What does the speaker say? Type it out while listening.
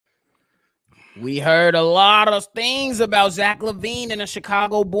We heard a lot of things about Zach LaVine and the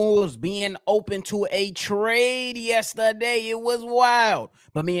Chicago Bulls being open to a trade yesterday. It was wild.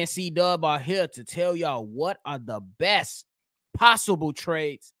 But me and CDubb are here to tell y'all what are the best possible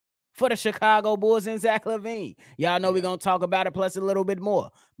trades for the Chicago Bulls and Zach LaVine. Y'all know we're going to talk about it plus a little bit more.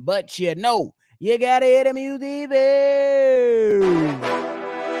 But you know, you got to hear the music.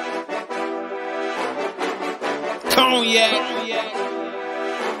 Cognac.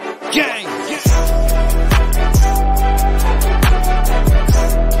 Gang.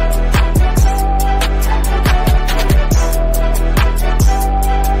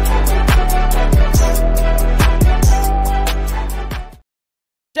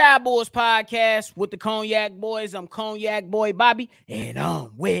 CDubb Boys Podcast with the Cognac Boys. I'm Cognac Boy Bobby, and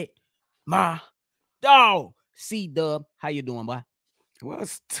I'm with my dog, CDubb. How you doing, boy?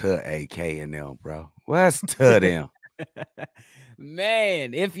 What's to AK and them, bro? What's to them?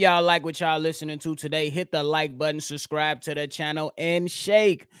 Man, if y'all like what y'all listening to today, hit the like button, subscribe to the channel, and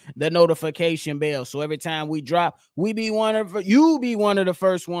shake the notification bell. So every time we drop, you be one of the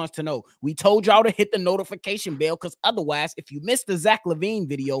first ones to know. We told y'all to hit the notification bell because otherwise, if you missed the Zach LaVine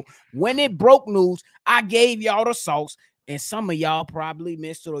video, when it broke news, I gave y'all the sauce, and some of y'all probably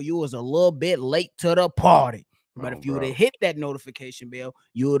missed it or you was a little bit late to the party. But if you would have hit that notification bell,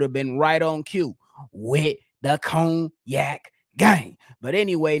 you would have been right on cue with the Cognac Gang. But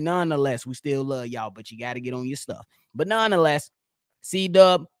anyway, nonetheless, we still love y'all, but you got to get on your stuff. But nonetheless,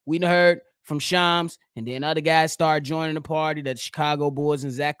 CDubb, we heard from Shams, and then other guys started joining the party that the Chicago Bulls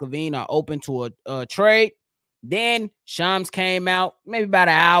and Zach LaVine are open to a trade. Then Shams came out maybe about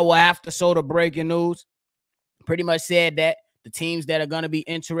an hour after the breaking news. Pretty much said that the teams that are going to be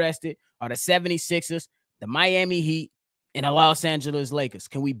interested are the 76ers, the Miami Heat, and the Los Angeles Lakers.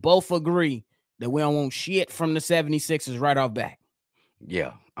 Can we both agree that we don't want shit from the 76ers right off back?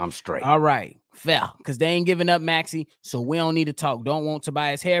 Yeah, I'm straight. All right, fair, because they ain't giving up Maxey, so we don't need to talk. Don't want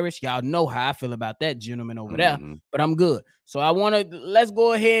Tobias Harris. Y'all know how I feel about that gentleman over there, but I'm good. So let's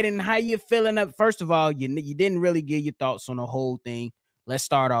go ahead and how you feeling up. First of all, you didn't really give your thoughts on the whole thing. Let's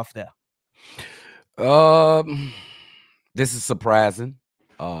start off there. This is surprising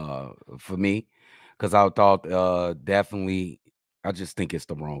for me because I thought definitely. I just think it's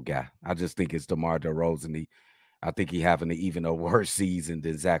the wrong guy. I just think it's DeMar DeRozan. I think he having even a worse season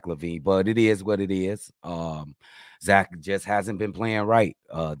than Zach LaVine, but it is what it is. Zach just hasn't been playing right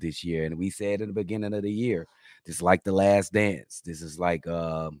this year, and we said in the beginning of the year, this like the last dance. This is like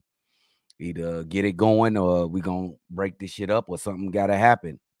either get it going or we gonna break this shit up or something got to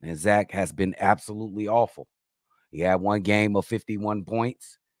happen. And Zach has been absolutely awful. He had one game of 51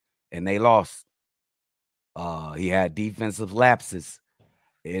 points, and they lost. He had defensive lapses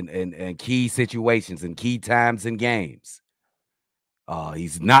in key situations and key times in games.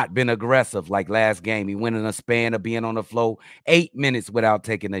 He's not been aggressive like last game. He went in a span of being on the floor 8 minutes without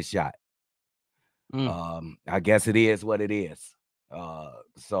taking a shot. I guess it is what it is.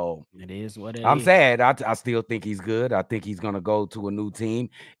 So it is what it is. I'm sad. I still think he's good. I think he's gonna go to a new team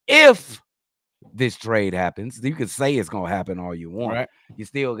if this trade happens. You can say it's gonna happen all you want. Right. You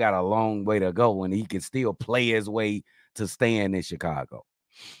still got a long way to go, and he can still play his way to staying in Chicago.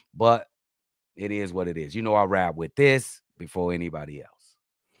 But it is what it is. You know, I ride with this before anybody else.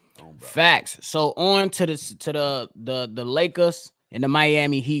 Facts. So on to the Lakers and the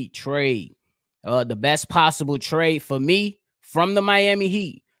Miami Heat trade. The best possible trade for me from the Miami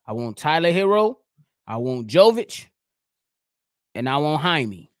Heat. I want Tyler Hero, I want Jovic, and I want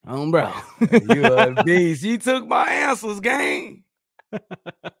Jaime. Bro. You a beast. You took my answers, gang.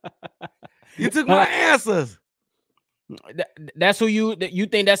 You took my answers. That's who you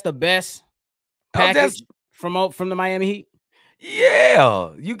think that's the best package from the Miami Heat?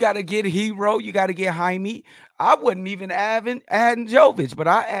 Yeah. You got to get Hero. You got to get Jaime. I wouldn't even adding Jovic, but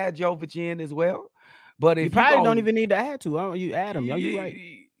I add Jovic in as well. But if you probably don't even need to add to. You add him. You right.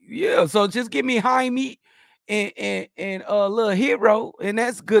 Yeah. So just give me Jaime and little Hero, and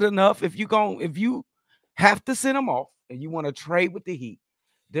that's good enough. If you have to send them off and you want to trade with the Heat,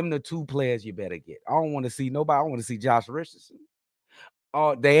 them the two players you better get. I don't want to see nobody. I want to see Josh Richardson.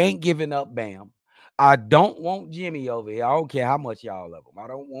 They ain't giving up Bam. I don't want Jimmy over here. I don't care how much y'all love him. I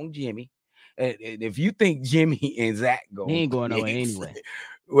don't want Jimmy. And if you think Jimmy and Zach he ain't going nowhere anyway.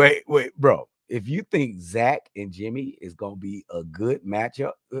 Wait, bro. If you think Zach and Jimmy is going to be a good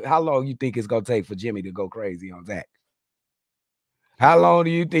matchup, how long you think it's going to take for Jimmy to go crazy on Zach? How long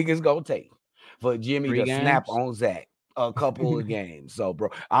do you think it's going to take for Jimmy to snap on Zach? A couple of games. So, bro,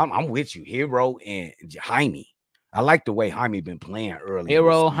 I'm with you. Hero and Jaime. I like the way Jaime been playing early.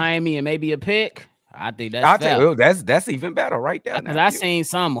 Hero, Jaime, and maybe a pick. I think that's I'll tell fair. you, that's even better right there, Because I nephew. seen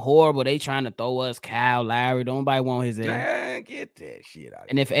something horrible. They trying to throw us Kyle Lowry. Nobody want his ass. Man, get that shit out of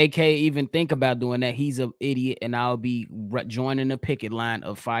And if here. AK even think about doing that, he's an idiot, and I'll be joining the picket line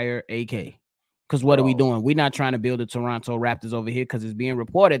of fire AK. Because what are we Bro. doing? We're not trying to build the Toronto Raptors over here because it's being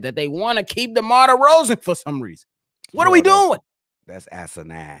reported that they want to keep DeMar DeRozan for some reason. What are we Bro, doing? that's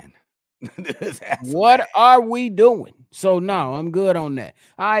asinine. What are we doing? So no, I'm good on that.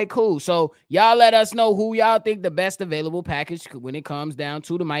 All right, cool. So y'all let us know who y'all think the best available package when it comes down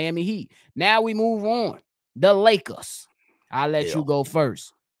to the Miami Heat. Now we move on. The Lakers. I'll let you go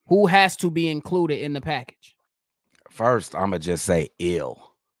first. Who has to be included in the package? First, I'ma just say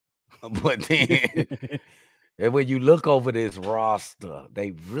ill. But then and when you look over this roster,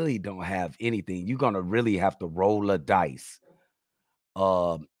 they really don't have anything. You're gonna really have to roll a dice.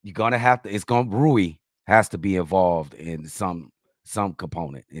 You're gonna have to. It's gonna Rui has to be involved in some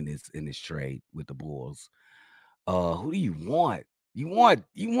component in this trade with the Bulls. Who do you want? You want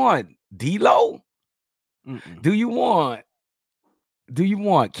D'Lo? Mm-mm. Do you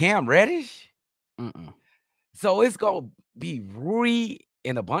want Cam Reddish? Mm-mm. So it's gonna be Rui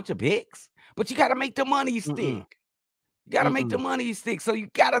and a bunch of picks, but you gotta make the money stick. Mm-mm. You gotta make the money stick. So you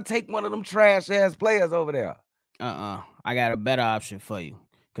gotta take one of them trash ass players over there. I got a better option for you.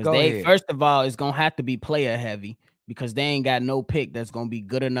 Because Go they, ahead. first of all, it's gonna have to be player heavy because they ain't got no pick that's gonna be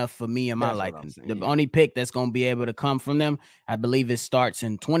good enough for me and my That's what I'm liking. The saying. only pick that's gonna be able to come from them, I believe it starts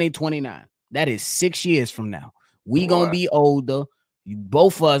in 2029. That is 6 years from now. We gonna Boy. be older.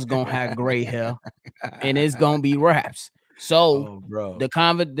 Both of us gonna have gray hair, and it's gonna be raps. So bro.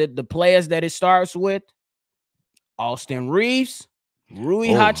 the players that it starts with: Austin Reeves, Rui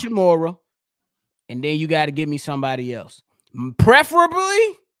Oh. Hachimura, and then you got to give me somebody else.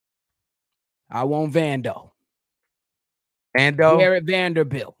 Preferably, I want Vando. Garrett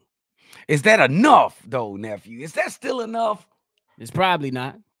Vanderbilt. Is that enough, though, nephew? Is that still enough? It's probably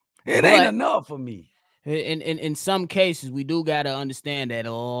not. It ain't enough for me. In some cases, we do got to understand that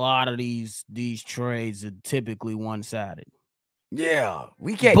a lot of these trades are typically one-sided. Yeah,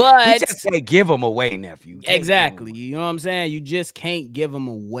 we just can't give them away, nephew. Exactly. You know what I'm saying? You just can't give them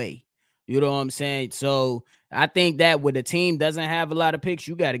away. You know what I'm saying? So I think that when the team doesn't have a lot of picks,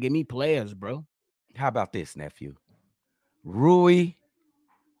 you got to give me players, bro. How about this, nephew? Rui,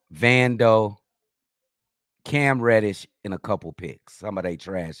 Vando, Cam Reddish, and a couple picks. Some of they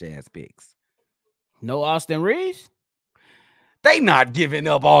trash ass picks. No Austin Reeves? They not giving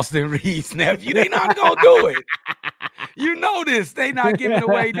up Austin Reeves, nephew. They not gonna do it. You know this. They not giving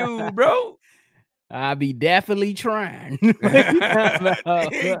away dude, bro. I'll be definitely trying. He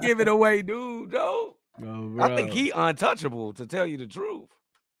ain't giving away dude, though. Oh, I think he untouchable, to tell you the truth.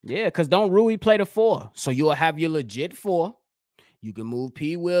 Yeah, because don't Rui play the 4. So you'll have your legit 4. You can move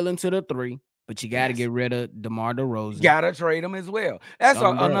P. Will into the 3, but you got to get rid of DeMar DeRozan. You got to trade him as well. That's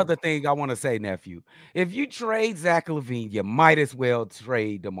another thing I want to say, nephew. If you trade Zach LaVine, you might as well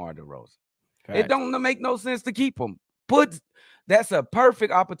trade DeMar DeRozan. It don't make no sense to keep him. That's a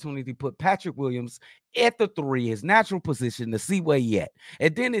perfect opportunity to put Patrick Williams at the 3, his natural position, to see where he at.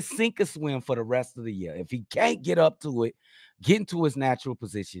 And then it's sink or swim for the rest of the year. If he can't get up to it, get into his natural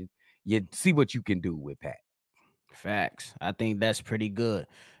position, you see what you can do with Pat. Facts. I think that's pretty good.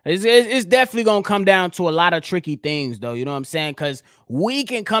 It's definitely going to come down to a lot of tricky things, though. You know what I'm saying? Because we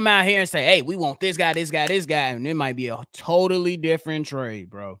can come out here and say, hey, we want this guy, this guy, this guy. And it might be a totally different trade,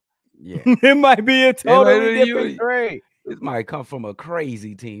 bro. Yeah. It might be a totally different trade. This might come from a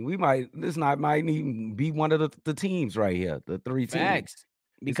crazy team. Might even be one of the teams right here, the 3 teams. Facts.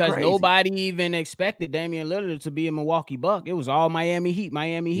 Because nobody even expected Damian Lillard to be a Milwaukee Buck. It was all Miami Heat.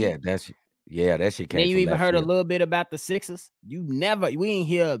 Yeah, that shit came. Then you even heard a little bit about the Sixers. We ain't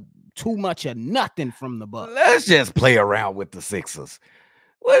hear too much of nothing from the Bucks. Let's just play around with the Sixers.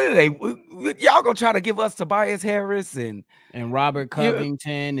 What are they? Y'all gonna try to give us Tobias Harris and Robert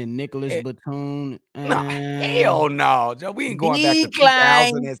Covington and Nicholas Batum? No, hell no, Joe. We ain't going back to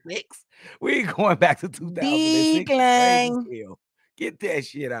 2006. We ain't going back to 2006. Get that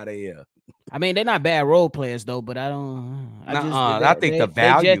shit out of here. I mean, they're not bad role players though, but I think the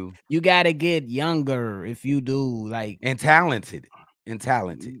value you gotta get younger if you do like and talented.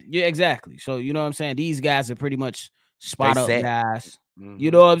 Yeah, exactly. So you know what I'm saying? These guys are pretty much spot up guys.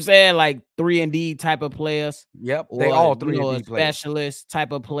 You know what I'm saying? Like 3-and-D type of players. Yep, they all 3-and-D specialist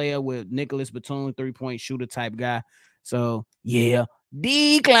type of player with Nicholas Batum, 3-point shooter type guy. So yeah,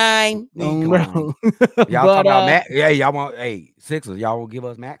 decline. Y'all talking about y'all want Sixers? Y'all won't give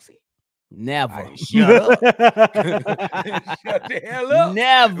us Maxey? Never. Right, shut up. Shut the hell up.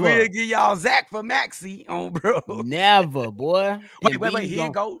 Never. We'll give y'all Zach for Maxey on bro. Never, boy. Wait.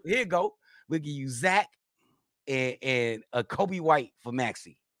 Here you go. We'll give you Zach and a Kobe White for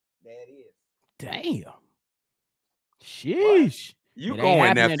Maxie. There it is. Damn. What? Sheesh. You It ain't going,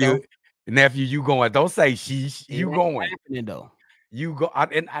 happening nephew? though. Nephew, you going? Don't say sheesh. It You ain't going? happening though. You go?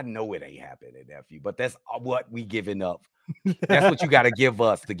 And I know it ain't happening, nephew. But that's what we giving up. That's what you got to give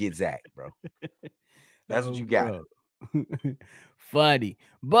us to get Zach, bro. That's what Oh, you got. bro. Funny.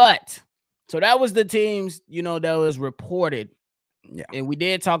 But so that was the teams, that was reported. Yeah. And we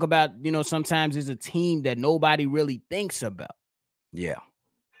did talk about, sometimes it's a team that nobody really thinks about. Yeah.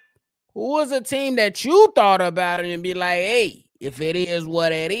 Who was a team that you thought about it and be like, hey, if it is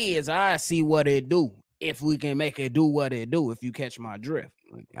what it is, I see what it do. If we can make it do what it do, if you catch my drift.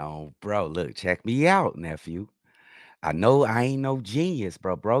 Oh, bro, look, check me out, nephew. I know I ain't no genius,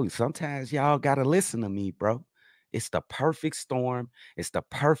 bro. Sometimes y'all gotta listen to me, bro. It's the perfect storm. It's the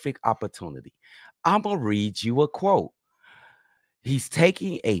perfect opportunity. I'm gonna read you a quote. He's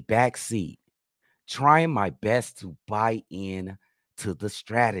taking a back seat, trying my best to buy in to the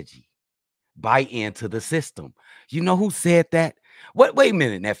strategy, buy into the system. You know who said that? What? Wait a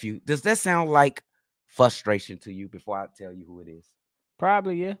minute, nephew. Does that sound like frustration to you before I tell you who it is?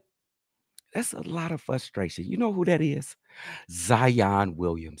 Probably, yeah. That's a lot of frustration. You know who that is? Zion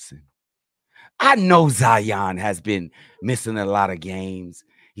Williamson. I know Zion has been missing a lot of games.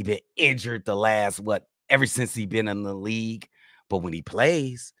 He been injured the last, ever since he been in the league. But when he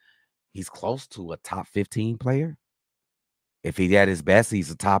plays, he's close to a top 15 player. If he at his best,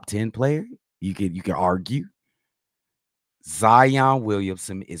 he's a top 10 player. You can argue. Zion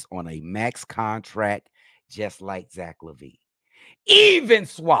Williamson is on a max contract, just like Zach LaVine. Even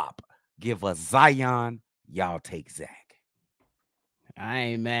swap. Give us Zion, y'all take Zach. I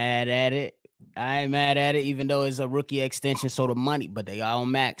ain't mad at it. Even though it's a rookie extension, so the money, but they all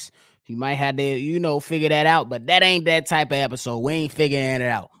max. You might have to, figure that out, but that ain't that type of episode. We ain't figuring it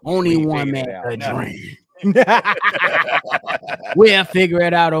out. Only We ain't one figured man it out. could No. dream. We'll figure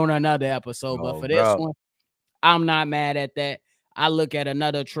it out on another episode. But Oh, for this bro. one, I'm not mad at that. I look at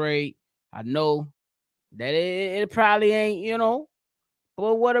another trade. I know that it probably ain't,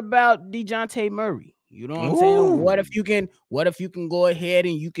 but what about DeJounte Murray? You know what I'm saying? What Ooh. if you can go ahead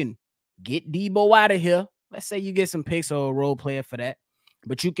and you can get Debo out of here? Let's say you get some picks or a role player for that,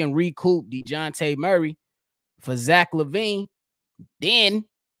 but you can recoup DeJounte Murray for Zach LaVine. Then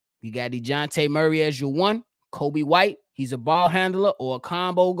you got DeJounte Murray as your one, Kobe White. He's a ball handler or a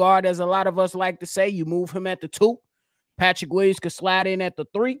combo guard, as a lot of us like to say. You move him at the 2. Patrick Williams could slide in at the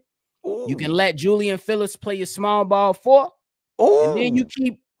 3. You can Ooh. let Julian Phillips play your small ball 4. And then you Ooh.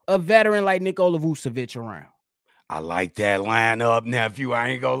 keep a veteran like Nikola Vucevic around. I like that lineup, nephew. I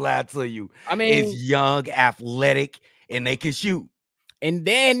ain't gonna lie to you. I It's mean, young, athletic, and they can shoot. and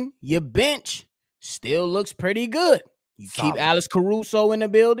then your bench still looks pretty good. You keep Solid. Alex Caruso in the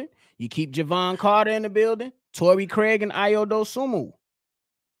building. You keep Javon Carter in the building. Torrey Craig and Ayo Dosunmu.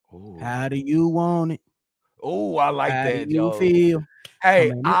 Ooh. How do you want it? Ooh, I like How do that, you Joe. feel? Hey,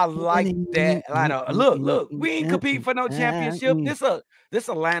 Coming I like that lineup. Look, in. we ain't compete for no championship. This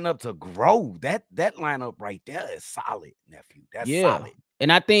a lineup to grow. That lineup right there is solid, nephew. That's Yeah. solid.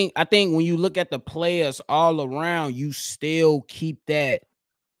 And I think when you look at the players all around, you still keep that.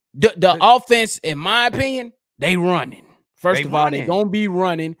 The offense, in my opinion, they running. First of all, they gonna be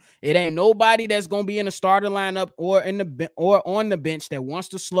running. It ain't nobody that's gonna be in the starting lineup or on the bench that wants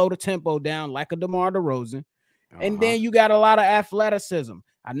to slow the tempo down like a DeMar DeRozan. And then you got a lot of athleticism.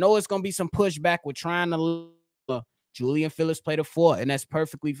 I know it's gonna be some pushback with trying to Julian Phillips play the 4, and that's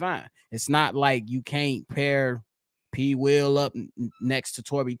perfectly fine. It's not like you can't pair P. Will up next to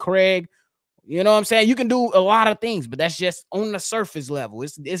Torrey Craig. You know what I'm saying? You can do a lot of things, but that's just on the surface level.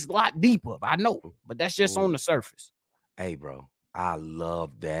 It's a lot deeper. I know, but that's just on the surface. Hey, bro, I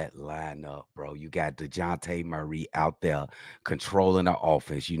love that lineup, bro. You got DeJounte Murray out there controlling the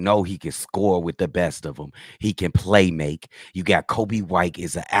offense. You know he can score with the best of them. He can play make. You got Kobe White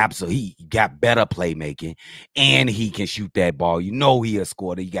is an absolute. He got better playmaking, and he can shoot that ball. You know he a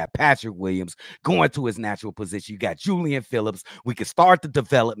scorer. You got Patrick Williams going to his natural position. You got Julian Phillips. We can start the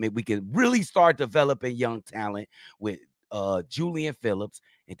development. We can really start developing young talent with Julian Phillips,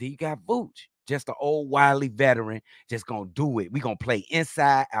 and then you got Vooch. Just an old wily veteran, just gonna do it. We gonna play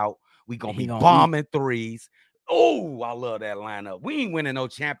inside out. We gonna be bombing threes. Oh, I love that lineup. We ain't winning no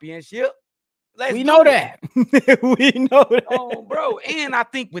championship. We know that. We know that. Oh, bro. And I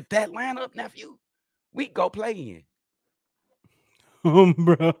think with that lineup, nephew, we go play in.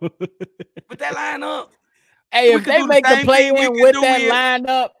 Bro. With that lineup. Hey, if they make the play in with that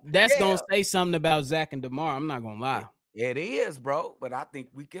lineup, that's gonna say something about Zach and DeMar. I'm not gonna lie. It is, bro. But I think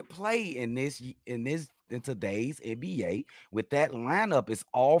we could play in this in today's NBA with that lineup. It's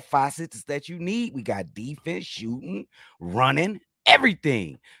all facets that you need. We got defense, shooting, running,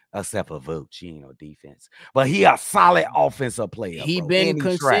 everything except for Vooch. He ain't no defense, but he a solid offensive player, He bro. been And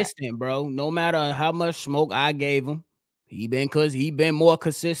he trash. consistent, bro. No matter how much smoke I gave him, he been more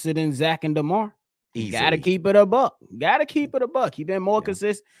consistent than Zach and DeMar. You gotta Easily. keep it a buck. Gotta keep it a buck. He been more Yeah.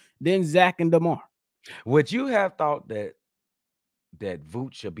 consistent than Zach and DeMar. Would you have thought that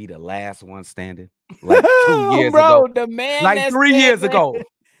Vooch should be the last one standing like 2 years Bro, ago? the man Like that 3 said years that. ago.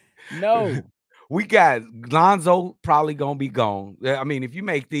 No. We got Lonzo probably gonna be gone. I mean, if you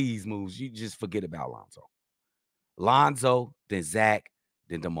make these moves, you just forget about Lonzo. Lonzo, then Zach,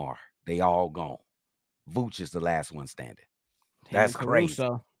 then DeMar. They all gone. Vooch is the last one standing. That's crazy.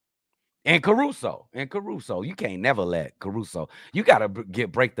 And Caruso. You can't never let Caruso. You gotta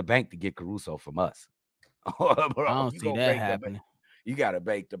break the bank to get Caruso from us. Bro, I don't see that happening. You gotta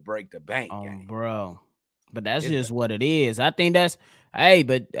break the bank, gang. Bro. But that's just what it is. I think that's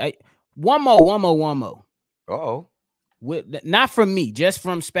one more. Not from me, just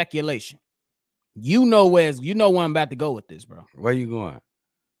from speculation. You know where I'm about to go with this, bro. Where you going?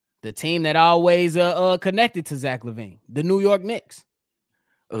 The team that always connected to Zach LaVine, the New York Knicks.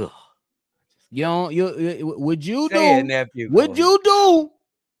 Ugh. Would you do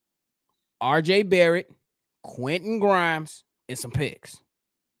RJ Barrett, Quentin Grimes, and some picks?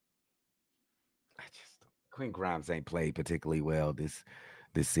 Quentin Grimes ain't played particularly well this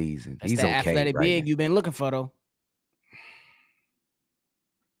season. That's He's the okay athletic right big now. you've been looking for, though.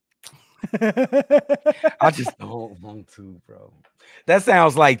 I just don't want to, bro. That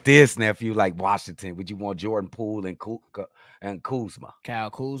sounds like this, nephew, like Washington. Would you want Jordan Poole and Kuzma? Kyle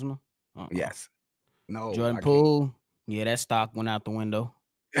Kuzma? Yes. No. Jordan Poole? Yeah, that stock went out the window.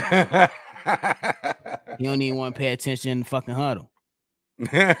 You don't even want to pay attention in the fucking huddle.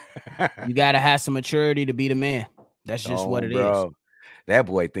 You got to have some maturity to be the man. That's just what it is. That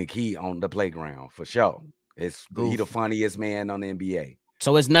boy think he on the playground for sure. He the funniest man on the NBA.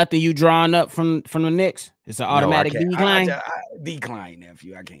 So it's nothing you drawing up from the Knicks? It's an automatic decline? I decline,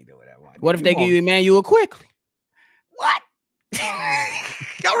 nephew. I can't do it that way. What if they give you Emmanuel quickly? What?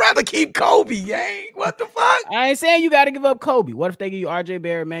 Y'all rather keep Kobe, gang? What the fuck? I ain't saying you got to give up Kobe. What if they give you RJ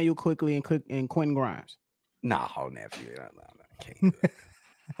Barrett, Emmanuel quickly, and Quentin Grimes? No, nephew. No, I can't do it.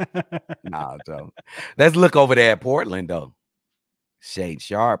 Nah, Joe. Let's look over there at Portland, though. Shade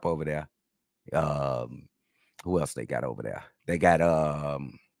Sharp over there. Who else they got over there? They got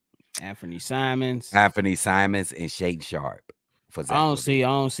Anthony Simons and Shade Sharp. For Zach I don't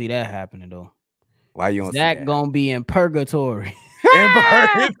see that happening though. Why you don't Zach see that? Gonna be in purgatory.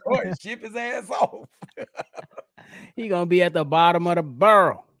 Ship his ass off. He gonna be at the bottom of the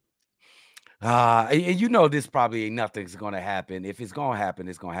barrel. You know this probably ain't nothing's gonna happen. If it's gonna happen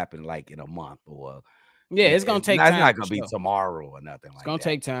like in a month or it's gonna take time. It's not gonna be tomorrow or nothing. It's gonna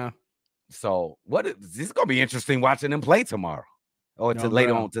take time. So this is gonna be interesting watching them play tomorrow or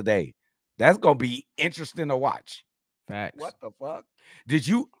later on today. That's gonna be interesting to watch. Facts. What the fuck? Did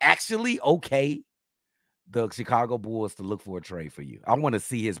you actually the Chicago Bulls to look for a trade for you? I want to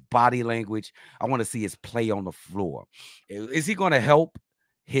see his body language. I want to see his play on the floor. Is he going to help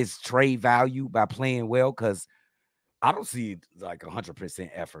his trade value by playing well? Because I don't see like 100%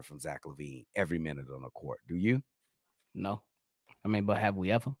 effort from Zach LaVine every minute on the court. Do you? No. I mean, but have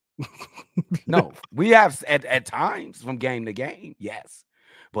we ever? No. We have at times from game to game. Yes.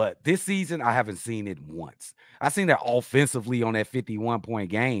 But this season, I haven't seen it once. I seen that offensively on that 51-point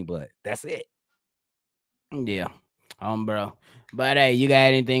game, but that's it. Yeah. Bro. But hey, you got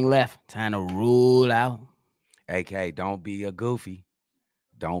anything left? Time to rule out. AK, don't be a goofy.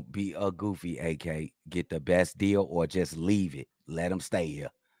 Don't be a goofy, AK. Get the best deal or just leave it. Let him stay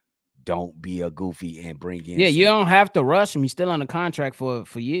here. Don't be a goofy and bring in. Yeah, you don't have to rush him. He's still on the contract for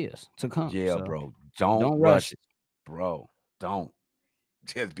years to come. Yeah, so bro. Don't rush it. Bro, don't.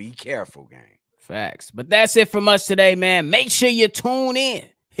 Just be careful, gang. Facts. But that's it from us today, man. Make sure you tune in.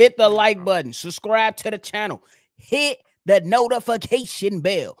 Hit the like button. Subscribe to the channel. Hit the notification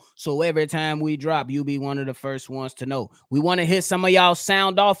bell. So every time we drop, you'll be one of the first ones to know. We want to hear some of y'all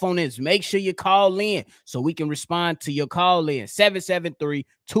sound off on this. Make sure you call in so we can respond to your call in.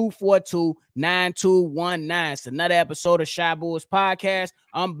 773-242-9219. It's another episode of Shy Bulls Podcast.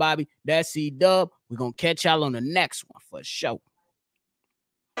 I'm Bobby. That's CDubb. We're going to catch y'all on the next one for sure.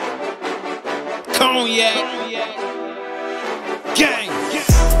 Cognac.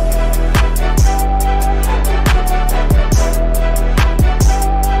 Gang.